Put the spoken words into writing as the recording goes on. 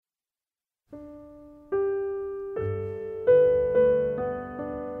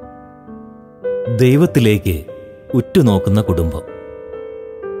ദൈവത്തിലേക്ക് ഉറ്റുനോക്കുന്ന കുടുംബം.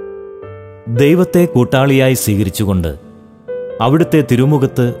 ദൈവത്തെ കൂട്ടാളിയായി സ്വീകരിച്ചുകൊണ്ട് അവിടുത്തെ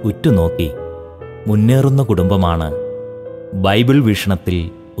തിരുമുഖത്ത് ഉറ്റുനോക്കി മുന്നേറുന്ന കുടുംബമാണ് ബൈബിൾ വീക്ഷണത്തിൽ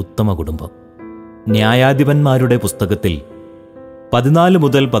ഉത്തമ കുടുംബം. ന്യായാധിപന്മാരുടെ പുസ്തകത്തിൽ 14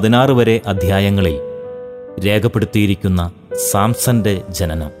 മുതൽ 16 വരെ അധ്യായങ്ങളിൽ രേഖപ്പെടുത്തിയിരിക്കുന്ന സാംസന്റെ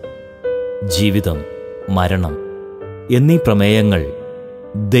ജനനം, ജീവിതം, മരണം എന്നീ പ്രമേയങ്ങൾ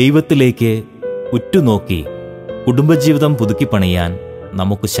ദൈവത്തിലേക്ക് ഉറ്റുനോക്കി കുടുംബജീവിതം പുതുക്കിപ്പണിയാൻ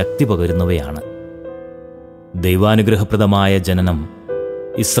നമുക്ക് ശക്തി പകരുന്നവയാണ്. ദൈവാനുഗ്രഹപ്രദമായ ജനനം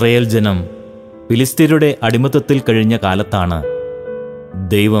ഇസ്രയേൽ ജനം ഫിലിസ്ത്യരുടെ അടിമത്തത്തിൽ കഴിഞ്ഞ കാലത്താണ്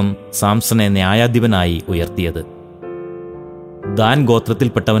ദൈവം സാംസനെ ന്യായാധിപനായി ഉയർത്തിയത്. ദാൻ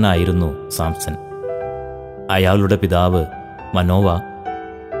ഗോത്രത്തിൽപ്പെട്ടവനായിരുന്നു സാംസൺ. അയാളുടെ പിതാവ് മനോവ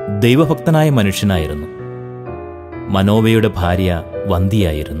ദൈവഭക്തനായ മനുഷ്യനായിരുന്നു. മനോവയുടെ ഭാര്യ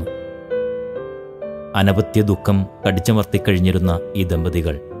വന്ധിയായിരുന്നു. അനപത്യ ദുഃഖം കടിച്ചമർത്തിക്കഴിഞ്ഞിരുന്ന ഈ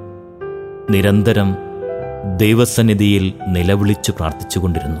ദമ്പതികൾ നിരന്തരം ദൈവസന്നിധിയിൽ നിലവിളിച്ചു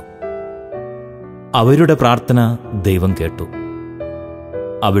പ്രാർത്ഥിച്ചുകൊണ്ടിരുന്നു. അവരുടെ പ്രാർത്ഥന ദൈവം കേട്ടു.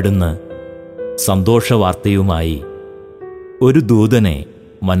 അവിടുന്ന് സന്തോഷവാർത്തയുമായി ഒരു ദൂതനെ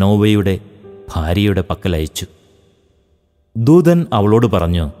മനോവയുടെ ഭാര്യയുടെ പക്കൽ അയച്ചു. ദൂതൻ അവളോട്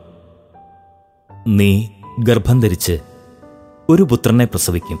പറഞ്ഞു, നീ ഗർഭം ധരിച്ച് ഒരു പുത്രനെ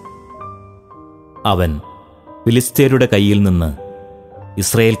പ്രസവിക്കും. അവൻ ഫിലിസ്ത്യരുടെ കയ്യിൽ നിന്ന്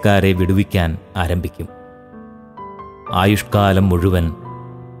ഇസ്രയേൽക്കാരെ വിടുവിക്കാൻ ആരംഭിക്കും. ആയുഷ്കാലം മുഴുവൻ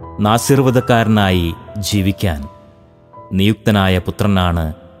നാസീർവ്വതക്കാരനായി ജീവിക്കാൻ നിയുക്തനായ പുത്രനാണ്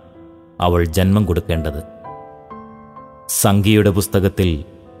അവൾ ജന്മം കൊടുക്കേണ്ടത്. സംഖ്യയുടെ പുസ്തകത്തിൽ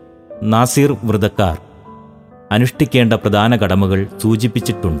നാസീർ വ്രതക്കാർ അനുഷ്ഠിക്കേണ്ട പ്രധാന കടമകൾ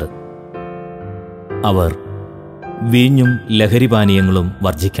സൂചിപ്പിച്ചിട്ടുണ്ട്. അവർ വീഞ്ഞും ലഹരിപാനീയങ്ങളും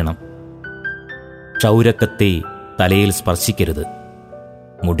വർജിക്കണം. ക്ഷൗരക്കത്തി തലയിൽ സ്പർശിക്കരുത്.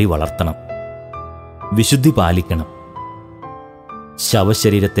 മുടി വളർത്തണം. വിശുദ്ധി പാലിക്കണം.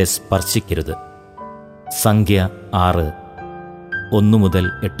 ശവശരീരത്തെ സ്പർശിക്കരുത്. സംഖ്യ 6, 1 മുതൽ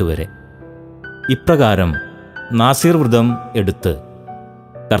 8 വരെ. ഇപ്രകാരം നാസീർ വ്രതം എടുത്ത്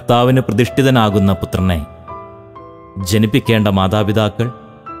കർത്താവിന് പ്രതിഷ്ഠിതനാകുന്ന പുത്രനെ ജനിപ്പിക്കേണ്ട മാതാപിതാക്കൾ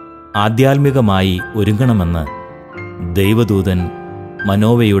ആധ്യാത്മികമായി ഒരുങ്ങണമെന്ന് ദൈവദൂതൻ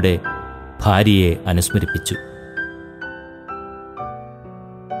മനോവയുടെ ഭാര്യയെ അനുസ്മരിപ്പിച്ചു.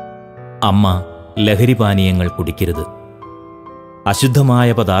 അമ്മ ലഹരിപാനീയങ്ങൾ കുടിക്കരുത്. അശുദ്ധമായ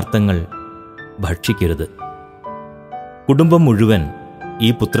പദാർത്ഥങ്ങൾ ഭക്ഷിക്കരുത്. കുടുംബം മുഴുവൻ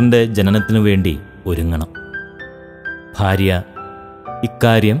ഈ പുത്രന്റെ ജനനത്തിനു വേണ്ടി ഒരുങ്ങണം. ഭാര്യ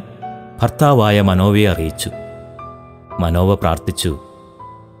ഇക്കാര്യം ഭർത്താവായ മനോവയെ അറിയിച്ചു. മനോവ പ്രാർത്ഥിച്ചു,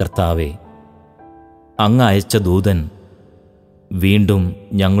 കർത്താവേ, അങ്ങ് അയച്ച ദൂതൻ വീണ്ടും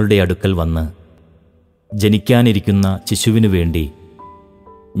ഞങ്ങളുടെ അടുക്കൽ വന്ന് ജനിക്കാനിരിക്കുന്ന ശിശുവിനു വേണ്ടി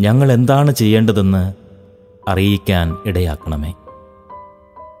ഞങ്ങൾ എന്താണ് ചെയ്യേണ്ടതെന്ന് അറിയിക്കാൻ ഇടയാക്കണമേ.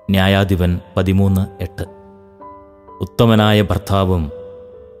 ന്യായാധിപൻ 13:8. ഉത്തമനായ ഭർത്താവും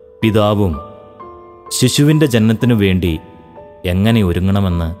പിതാവും ശിശുവിൻ്റെ ജനനത്തിനു വേണ്ടി എങ്ങനെ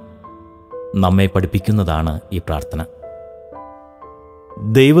ഒരുങ്ങണമെന്ന് നമ്മെ പഠിപ്പിക്കുന്നതാണ് ഈ പ്രാർത്ഥന.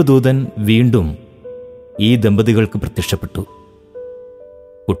 ദൈവദൂതൻ വീണ്ടും ഈ ദമ്പതികൾക്ക് പ്രത്യക്ഷപ്പെട്ടു.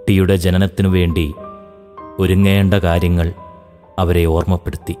 കുട്ടിയുടെ ജനനത്തിനു വേണ്ടി ഒരുങ്ങേണ്ട കാര്യങ്ങൾ അവരെ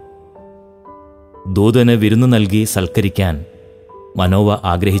ഓർമ്മപ്പെടുത്തി. ദൂതന് വിരുന്നു നൽകി സൽക്കരിക്കാൻ മനോവ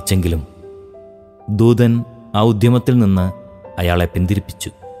ആഗ്രഹിച്ചെങ്കിലും ദൂതൻ ആ ഉദ്യമത്തിൽ നിന്ന് അയാളെ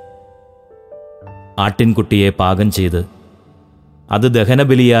പിന്തിരിപ്പിച്ചു. ആട്ടിൻകുട്ടിയെ പാകം ചെയ്ത് അത്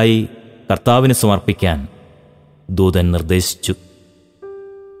ദഹനബലിയായി കർത്താവിന് സമർപ്പിക്കാൻ ദൂതൻ നിർദ്ദേശിച്ചു.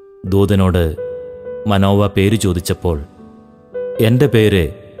 ദൂതനോട് മനോവ പേര് ചോദിച്ചപ്പോൾ, എൻ്റെ പേര്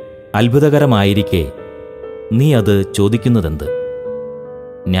അത്ഭുതകരമായിരിക്കെ നീ അത് ചോദിക്കുന്നതെന്ത്?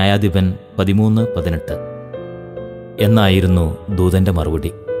 ന്യായാധിപൻ 13:18 എന്നായിരുന്നു ദൂതന്റെ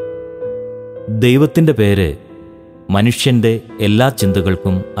മറുപടി. ദൈവത്തിൻ്റെ പേര് മനുഷ്യന്റെ എല്ലാ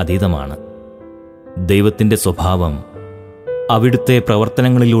ചിന്തകൾക്കും അതീതമാണ്. ദൈവത്തിൻ്റെ സ്വഭാവം അവിടുത്തെ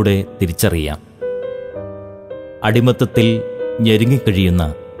പ്രവർത്തനങ്ങളിലൂടെ തിരിച്ചറിയാം. അടിമത്തത്തിൽ ഞെരുങ്ങിക്കഴിയുന്ന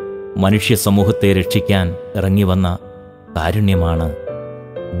മനുഷ്യ സമൂഹത്തെ രക്ഷിക്കാൻ ഇറങ്ങിവന്ന കാരുണ്യമാണ്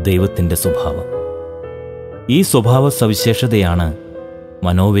ദൈവത്തിൻ്റെ സ്വഭാവം. ഈ സ്വഭാവ സവിശേഷതയാണ്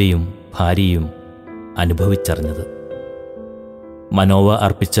മനോവയും ഭാര്യയും അനുഭവിച്ചറിഞ്ഞത്. മനോവ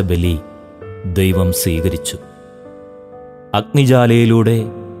അർപ്പിച്ച ബലി ദൈവം സ്വീകരിച്ചു. അഗ്നിജാലയിലൂടെ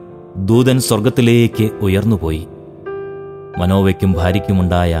ദൂതൻ സ്വർഗത്തിലേക്ക് ഉയർന്നുപോയി. മനോവയ്ക്കും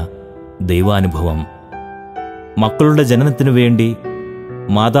ഭാര്യയ്ക്കുമുണ്ടായ ദൈവാനുഭവം മക്കളുടെ ജനനത്തിനു വേണ്ടി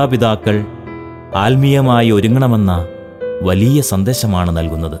മാതാപിതാക്കൾ ആത്മീയമായി ഒരുങ്ങണമെന്ന വലിയ സന്ദേശമാണ്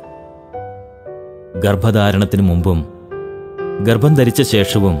നൽകുന്നത്. ഗർഭധാരണത്തിനു മുമ്പും ഗർഭം ധരിച്ച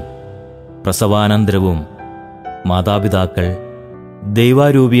ശേഷവും പ്രസവാനന്തരവും മാതാപിതാക്കൾ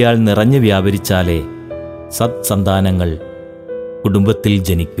ദൈവാരൂപിയാൽ നിറഞ്ഞു വ്യാപരിച്ചാലേ സത്സന്താനങ്ങൾ കുടുംബത്തിൽ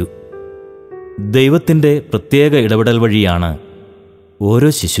ജനിക്കൂ. ദൈവത്തിൻ്റെ പ്രത്യേക ഇടപെടൽ വഴിയാണ് ഓരോ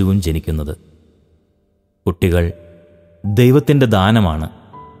ശിശുവും ജനിക്കുന്നത്. കുട്ടികൾ ദൈവത്തിൻ്റെ ദാനമാണ്.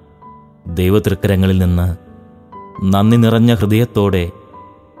 ദൈവതൃക്കരങ്ങളിൽ നിന്ന് നന്ദി നിറഞ്ഞ ഹൃദയത്തോടെ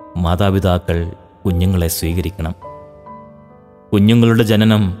മാതാപിതാക്കൾ കുഞ്ഞുങ്ങളെ സ്വീകരിക്കണം. കുഞ്ഞുങ്ങളുടെ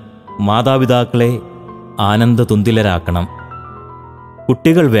ജനനം മാതാപിതാക്കളെ ആനന്ദതുന്തിലരാക്കണം.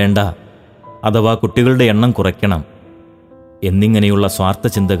 കുട്ടികൾ വേണ്ട, അഥവാ കുട്ടികളുടെ എണ്ണം കുറയ്ക്കണം എന്നിങ്ങനെയുള്ള സ്വാർത്ഥ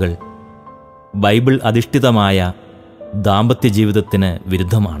ചിന്തകൾ ബൈബിൾ അധിഷ്ഠിതമായ ദാമ്പത്യ ജീവിതത്തിന്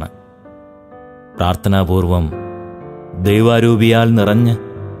വിരുദ്ധമാണ്. പ്രാർത്ഥനാപൂർവം ദൈവാരൂപിയാൽ നിറഞ്ഞ്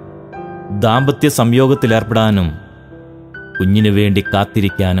ദാമ്പത്യ സംയോഗത്തിലേർപ്പെടാനും കുഞ്ഞിനു വേണ്ടി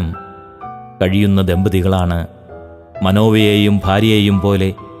കാത്തിരിക്കാനും കഴിയുന്ന ദമ്പതികളാണ് മനോവയെയും ഭാര്യയെയും പോലെ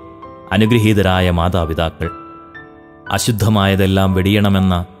അനുഗ്രഹീതരായ മാതാപിതാക്കൾ. അശുദ്ധമായതെല്ലാം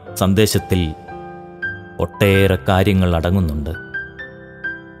വെടിയണമെന്ന സന്ദേശത്തിൽ ഒട്ടേറെ കാര്യങ്ങൾ അടങ്ങുന്നുണ്ട്.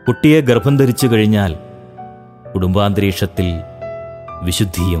 കുട്ടിയെ ഗർഭം ധരിച്ചു കഴിഞ്ഞാൽ കുടുംബാന്തരീക്ഷത്തിൽ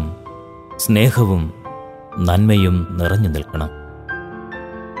വിശുദ്ധിയും സ്നേഹവും നന്മയും നിറഞ്ഞു നിൽക്കണം.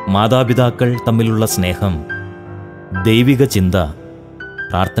 മാതാപിതാക്കൾ തമ്മിലുള്ള സ്നേഹം, ദൈവിക ചിന്ത,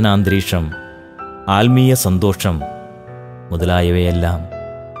 പ്രാർത്ഥനാന്തരീക്ഷം, ആത്മീയ സന്തോഷം മുതലായവയെല്ലാം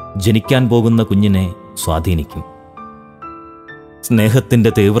ജനിക്കാൻ പോകുന്ന കുഞ്ഞിനെ സ്വാധീനിക്കും. സ്നേഹത്തിൻ്റെ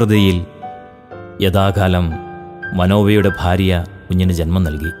തീവ്രതയിൽ യഥാകാലം മനോവയുടെ ഭാര്യ കുഞ്ഞിന് ജന്മം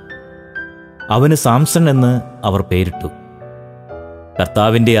നൽകി. അവന് സാംസൺ എന്ന് അവർ പേരിട്ടു.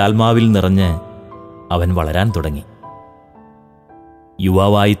 കർത്താവിൻ്റെ ആത്മാവിൽ നിറഞ്ഞ് അവൻ വളരാൻ തുടങ്ങി.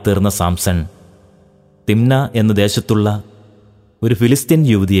 യുവാവായിത്തീർന്ന സാംസൺ തിമ്ന എന്ന ദേശത്തുള്ള ഒരു ഫിലിസ്തീൻ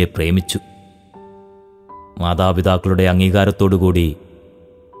യുവതിയെ പ്രേമിച്ചു. മാതാപിതാക്കളുടെ അംഗീകാരത്തോടുകൂടി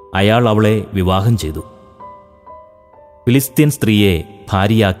അയാൾ അവളെ വിവാഹം ചെയ്തു. ഫിലിസ്തീൻ സ്ത്രീയെ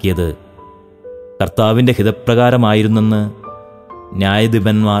ഭാര്യയാക്കിയത് കർത്താവിൻ്റെ ഹിതപ്രകാരമായിരുന്നെന്ന്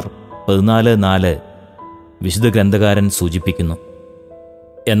ന്യായാധിപന്മാർ 14:4 വിശുദ്ധ ഗ്രന്ഥകാരൻ സൂചിപ്പിക്കുന്നു.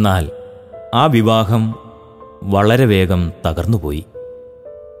 എന്നാൽ ആ വിവാഹം വളരെ വേഗം തകർന്നുപോയി.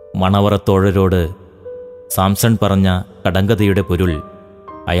 മണവറത്തോഴരോട് സാംസൺ പറഞ്ഞ കടങ്കഥയുടെ പൊരുൾ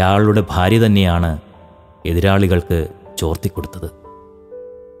അയാളുടെ ഭാര്യ തന്നെയാണ് എതിരാളികൾക്ക് ചോർത്തിക്കൊടുത്തത്.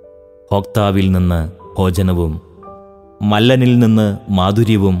 ഭോക്താവിൽ നിന്ന് ഭോജനവും മല്ലനിൽ നിന്ന്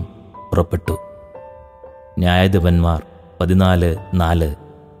മാധുര്യവും പുറപ്പെട്ടു. ന്യായാധിപന്മാർ 14:4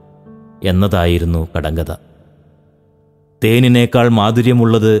 എന്നതായിരുന്നു കടങ്കഥ. തേനിനേക്കാൾ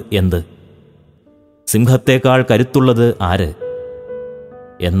മാധുര്യമുള്ളത് എന്ത്? സിംഹത്തേക്കാൾ കരുത്തുള്ളത് ആര്?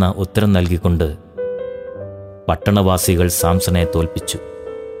 എന്ന ഉത്തരം നൽകിക്കൊണ്ട് പട്ടണവാസികൾ സാംസനെ തോൽപ്പിച്ചു.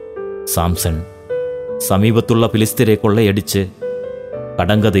 സാംസൺ സമീപത്തുള്ള ഫിലിസ്ത്യരെ കൊള്ളയടിച്ച്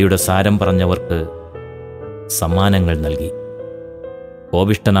കടങ്കഥയുടെ സാരം പറഞ്ഞവർക്ക് സമ്മാനങ്ങൾ നൽകി.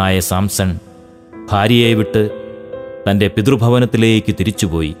 കോപിഷ്ഠനായ സാംസൺ ഭാര്യയെ വിട്ട് തൻ്റെ പിതൃഭവനത്തിലേക്ക്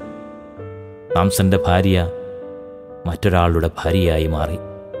തിരിച്ചുപോയി. സാംസന്റെ ഭാര്യ മറ്റൊരാളുടെ ഭാര്യയായി മാറി.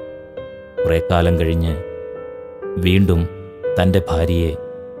 കുറേ കാലം കഴിഞ്ഞ് വീണ്ടും തൻ്റെ ഭാര്യയെ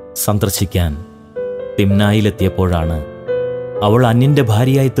സന്ദർശിക്കാൻ തിമ്നായിലെത്തിയപ്പോഴാണ് അവൾ അന്യൻ്റെ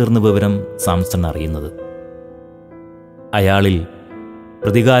ഭാര്യയായി തീർന്ന വിവരം സാംസൺ അറിയുന്നത്. അയാളിൽ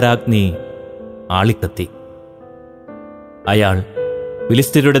പ്രതികാരാഗ്നി ആളിക്കത്തി. അയാൾ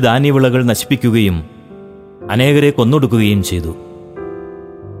ഫിലിസ്ത്യരുടെ ധാന്യവിളകൾ നശിപ്പിക്കുകയും അനേകരെ കൊന്നൊടുക്കുകയും ചെയ്തു.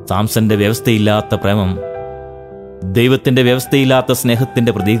 സാംസന്റെ വ്യവസ്ഥയില്ലാത്ത പ്രേമം ദൈവത്തിൻ്റെ വ്യവസ്ഥയില്ലാത്ത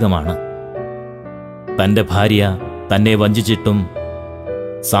സ്നേഹത്തിൻ്റെ പ്രതീകമാണ്. തൻ്റെ ഭാര്യ തന്നെ വഞ്ചിച്ചിട്ടും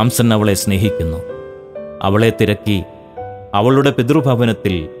സാംസൺ അവളെ സ്നേഹിക്കുന്നു. അവളെ തിരക്കി അവളുടെ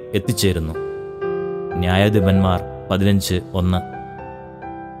പിതൃഭവനത്തിൽ എത്തിച്ചേരുന്നു. ന്യായാധിപന്മാർ 15:1.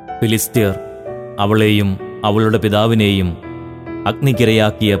 ഫിലിസ്ത്യർ അവളെയും അവളുടെ പിതാവിനെയും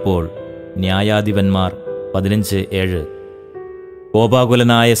അഗ്നിക്കിരയാക്കിയപ്പോൾ ന്യായാധിപന്മാർ 15:7.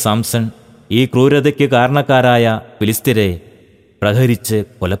 കോപാകുലനായ സാംസൺ ഈ ക്രൂരതയ്ക്ക് കാരണക്കാരായ ഫിലിസ്ത്യരെ പ്രഹരിച്ച്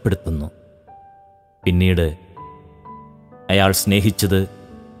കൊലപ്പെടുത്തുന്നു. പിന്നീട് അയാൾ സ്നേഹിച്ചത്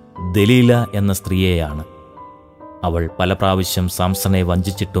ദലീല എന്ന സ്ത്രീയെയാണ്. അവൾ പല പ്രാവശ്യം സാംസണെ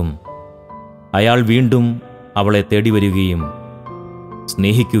വഞ്ചിച്ചിട്ടും അയാൾ വീണ്ടും അവളെ തേടിവരികയും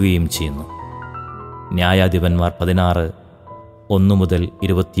സ്നേഹിക്കുകയും ചെയ്യുന്നു. ന്യായാധിപന്മാർ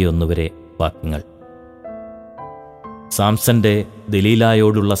 16:1-21 വരെ വാക്യങ്ങൾ. സാംസന്റെ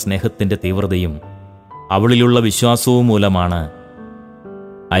ദലീലായോടുള്ള സ്നേഹത്തിൻ്റെ തീവ്രതയും അവളിലുള്ള വിശ്വാസവും മൂലമാണ്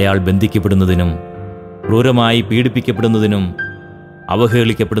അയാൾ ബന്ധിക്കപ്പെടുന്നതിനും ക്രൂരമായി പീഡിപ്പിക്കപ്പെടുന്നതിനും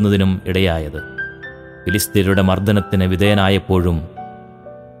അവഹേളിക്കപ്പെടുന്നതിനും ഇടയായത്. ഫിലിസ്ത്യരുടെ മർദ്ദനത്തിന് വിധേയനായപ്പോഴും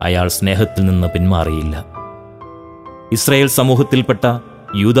അയാൾ സ്നേഹത്തിൽ നിന്ന് പിന്മാറിയില്ല. ഇസ്രായേൽ സമൂഹത്തിൽപ്പെട്ട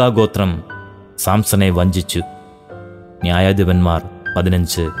യൂദാഗോത്രം സാംസനെ വഞ്ചിച്ചു. ന്യായാധിപന്മാർ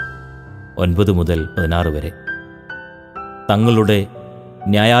 15:9-16 വരെ. തങ്ങളുടെ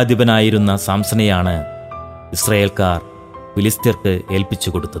ന്യായാധിപനായിരുന്ന സാംസനെയാണ് ഇസ്രായേൽക്കാർ ഫിലിസ്ത്യർക്ക് ഏൽപ്പിച്ചു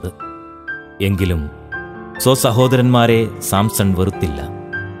കൊടുത്തത്. എങ്കിലും സ്വസഹോദരന്മാരെ സാംസൺ വെറുത്തില്ല,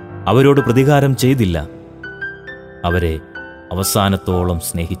 അവരോട് പ്രതികാരം ചെയ്തില്ല, അവരെ അവസാനത്തോളം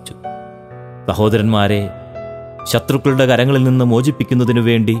സ്നേഹിച്ചു. സഹോദരന്മാരെ ശത്രുക്കളുടെ കരങ്ങളിൽ നിന്ന് മോചിപ്പിക്കുന്നതിനു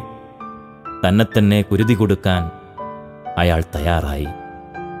വേണ്ടി തന്നെ കുരുതി കൊടുക്കാൻ അയാൾ തയ്യാറായി.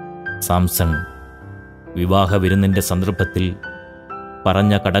 സാംസൺ വിവാഹ വിരുന്നിൻ്റെ സന്ദർഭത്തിൽ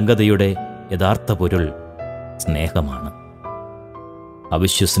പറഞ്ഞ കടങ്കഥയുടെ യഥാർത്ഥ പൊരുൾ സ്നേഹമാണ്.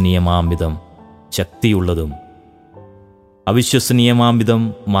 അവിശ്വസനീയമാംവിധം ശക്തിയുള്ളതും അവിശ്വസനീയമാംവിധം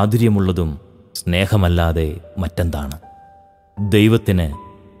മാധുര്യമുള്ളതും സ്നേഹമല്ലാതെ മറ്റെന്താണ്? ദൈവത്തിന്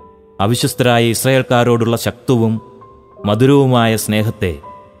അവിശ്വസ്തരായ ഇസ്രായേൽക്കാരോടുള്ള ശക്തവും മധുരവുമായ സ്നേഹത്തെ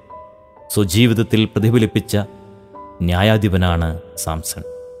സ്വജീവിതത്തിൽ പ്രതിഫലിപ്പിച്ച ന്യായാധിപനാണ് സാംസൺ.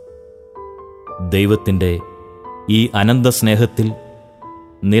 ദൈവത്തിൻ്റെ ഈ അനന്ത സ്നേഹത്തിൽ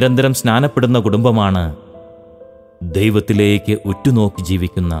നിരന്തരം സ്നാനപ്പെടുന്ന കുടുംബമാണ് ദൈവത്തിലേക്ക് ഉറ്റുനോക്കി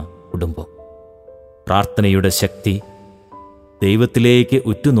ജീവിക്കുന്ന കുടുംബം. പ്രാർത്ഥനയുടെ ശക്തി ദൈവത്തിലേക്ക്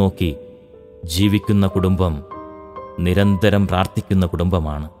ഉറ്റുനോക്കി ജീവിക്കുന്ന കുടുംബം നിരന്തരം പ്രാർത്ഥിക്കുന്ന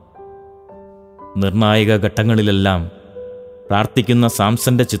കുടുംബമാണ്. നിർണായക ഘട്ടങ്ങളിലെല്ലാം പ്രാർത്ഥിക്കുന്ന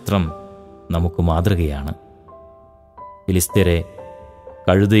സാംസന്റെ ചിത്രം നമുക്ക് മാതൃകയാണ്. ഫിലിസ്ത്യരെ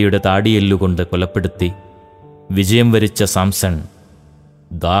കഴുതയുടെ താടിയെല്ലുകൊണ്ട് കൊലപ്പെടുത്തി വിജയം വരിച്ച സാംസൺ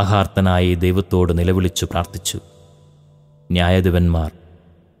ദാഹാർത്തനായി ദൈവത്തോട് നിലവിളിച്ചു പ്രാർത്ഥിച്ചു. ന്യായാധിപന്മാർ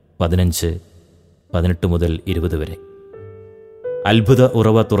 15:18-20 വരെ. അത്ഭുത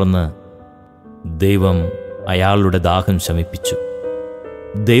ഉറവ തുറന്ന് ദൈവം അയാളുടെ ദാഹം ശമിപ്പിച്ചു.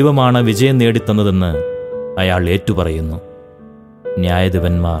 ദൈവമാണ് വിജയം നേടിത്തന്നതെന്ന് അയാൾ ഏറ്റുപറയുന്നു.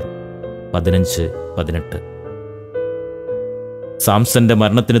 ന്യായാധിപന്മാർ 15:18. സാംസന്റെ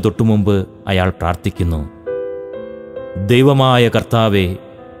മരണത്തിന് തൊട്ടുമുമ്പ് അയാൾ പ്രാർത്ഥിക്കുന്നു, ദൈവമായ കർത്താവേ,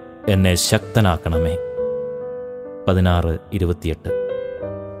 എന്നെ ശക്തനാക്കണമേ. 16:28.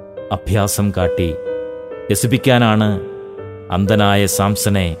 അഭ്യാസം കാട്ടി രസിപ്പിക്കാനാണ് അന്ധനായ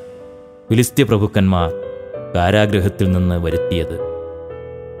സാംസനെ ഫിലിസ്ത്യ പ്രഭുക്കന്മാർ കാരാഗൃഹത്തിൽ നിന്ന് വരുത്തിയത്.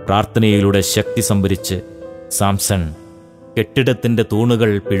 പ്രാർത്ഥനയിലൂടെ ശക്തി സംഭരിച്ച് സാംസൺ കെട്ടിടത്തിൻ്റെ തൂണുകൾ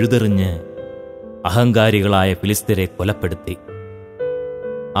പിഴുതെറിഞ്ഞ് അഹങ്കാരികളായ ഫിലിസ്ത്യരെ കൊലപ്പെടുത്തി.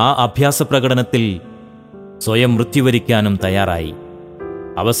 ആ അഭ്യാസ പ്രകടനത്തിൽ സ്വയം മൃത്യുവരിക്കാനും തയ്യാറായി.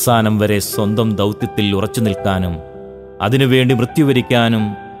 അവസാനം വരെ സ്വന്തം ദൗത്യത്തിൽ ഉറച്ചു നിൽക്കാനും അതിനുവേണ്ടി മൃത്യുവരിക്കാനും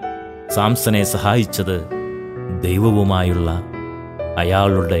സാംസനെ സഹായിച്ചത് ദൈവവുമായുള്ള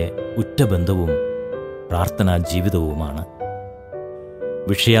അയാളുടെ ഉറ്റബന്ധവും പ്രാർത്ഥനാ ജീവിതവുമാണ്.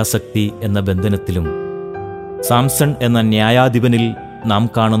 വിഷയാസക്തി എന്ന ബന്ധനത്തിലും സാംസൺ എന്ന ന്യായാധിപനിൽ നാം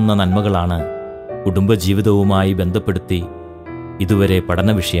കാണുന്ന നന്മകളാണ് കുടുംബജീവിതവുമായി ബന്ധപ്പെടുത്തി ഇതുവരെ പഠന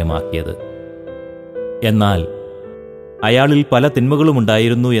വിഷയമാക്കിയത്. എന്നാൽ അയാളിൽ പല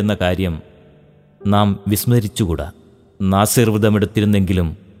തിന്മകളുമുണ്ടായിരുന്നു എന്ന കാര്യം നാം വിസ്മരിച്ചുകൂടാ. നാസിർ വ്രതമെടുത്തിരുന്നെങ്കിലും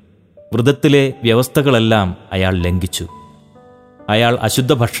വ്രതത്തിലെ വ്യവസ്ഥകളെല്ലാം അയാൾ ലംഘിച്ചു. അയാൾ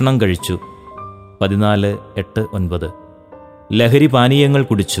അശുദ്ധ ഭക്ഷണം കഴിച്ചു. 14:8-9. ലഹരി പാനീയങ്ങൾ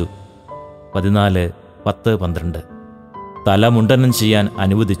കുടിച്ചു. 14:10-12. തല മുണ്ടനം ചെയ്യാൻ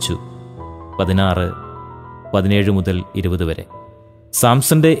അനുവദിച്ചു. 16:17-20 വരെ.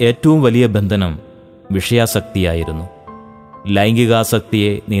 സാംസന്റെ ഏറ്റവും വലിയ ബന്ധനം വിഷയാസക്തിയായിരുന്നു.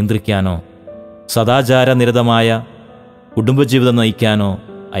 ലൈംഗികാസക്തിയെ നിയന്ത്രിക്കാനോ സദാചാരനിരതമായ കുടുംബജീവിതം നയിക്കാനോ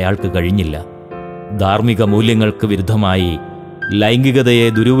അയാൾക്ക് കഴിഞ്ഞില്ല. ധാർമ്മിക മൂല്യങ്ങൾക്ക് വിരുദ്ധമായി ലൈംഗികതയെ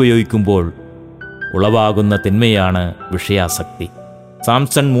ദുരുപയോഗിക്കുമ്പോൾ ഉളവാകുന്ന തിന്മയാണ് വിഷയാസക്തി.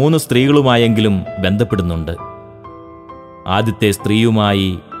 സാംസൺ 3 സ്ത്രീകളുമായെങ്കിലും ബന്ധപ്പെടുന്നുണ്ട്. ആദ്യത്തെ സ്ത്രീയുമായി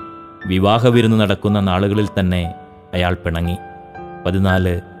വിവാഹവിരുന്ന് നടക്കുന്ന നാളുകളിൽ തന്നെ അയാൾ പിണങ്ങി.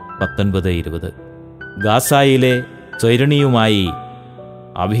 14:19-20. ഗാസായിലെ സ്വൈരണിയുമായി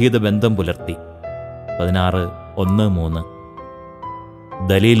അവിഹിത ബന്ധം പുലർത്തി. 16:1-3.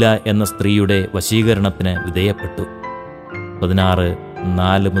 ദലീല എന്ന സ്ത്രീയുടെ വശീകരണത്തിന് വിധേയപ്പെട്ടു.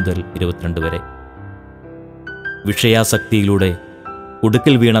 16:4-22 വരെ. വിഷയാസക്തിയിലൂടെ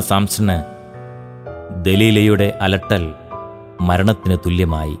കുടുക്കിൽ വീണ സാംസന് ദലീലയുടെ അലട്ടൽ മരണത്തിന്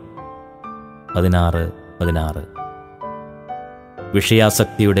തുല്യമായി. 16:16.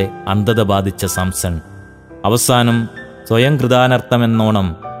 വിഷയാസക്തിയുടെ അന്ധത ബാധിച്ച സാംസൺ അവസാനം സ്വയം കൃതാനർത്ഥമെന്നോണം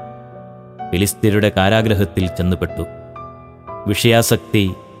ഫിലിസ്ത്യരുടെ കാരാഗൃഹത്തിൽ ചെന്നുപെട്ടു. വിഷയാസക്തി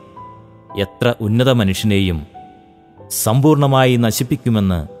എത്ര ഉന്നത മനുഷ്യനെയും സമ്പൂർണമായി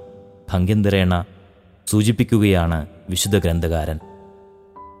നശിപ്പിക്കുമെന്ന് ഭംഗ്യന്തരേണ സൂചിപ്പിക്കുകയാണ് വിശുദ്ധ ഗ്രന്ഥകാരൻ.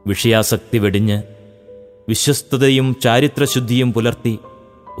 വിഷയാസക്തി വെടിഞ്ഞ് വിശ്വസ്തതയും ചാരിത്രശുദ്ധിയും പുലർത്തി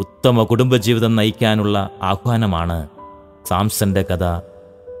ഉത്തമ കുടുംബജീവിതം നയിക്കാനുള്ള ആഹ്വാനമാണ് സാംസന്റെ കഥ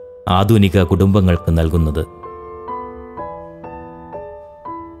ആധുനിക കുടുംബങ്ങൾക്ക് നൽകുന്നത്.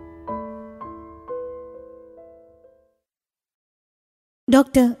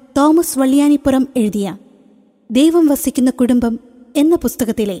 ഡോക്ടർ തോമസ് വള്ളിയാനിപ്പുറം എഴുതിയ ദൈവം വസിക്കുന്ന കുടുംബം എന്ന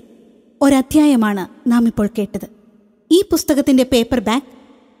പുസ്തകത്തിലെ ഒരധ്യായമാണ് നാം ഇപ്പോൾ കേട്ടത്. ഈ പുസ്തകത്തിന്റെ പേപ്പർ ബാക്ക്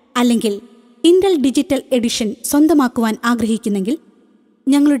അല്ലെങ്കിൽ കിൻഡൽ ഡിജിറ്റൽ എഡിഷൻ സ്വന്തമാക്കുവാൻ ആഗ്രഹിക്കുന്നെങ്കിൽ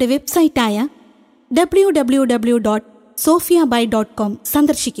ഞങ്ങളുടെ വെബ്സൈറ്റായ www.sophiaby.com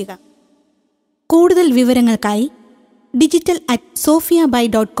സന്ദർശിക്കുക. കൂടുതൽ വിവരങ്ങൾക്കായി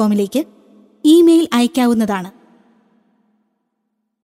digital@sophiaby.com ഇമെയിൽ അയയ്ക്കാവുന്നതാണ്.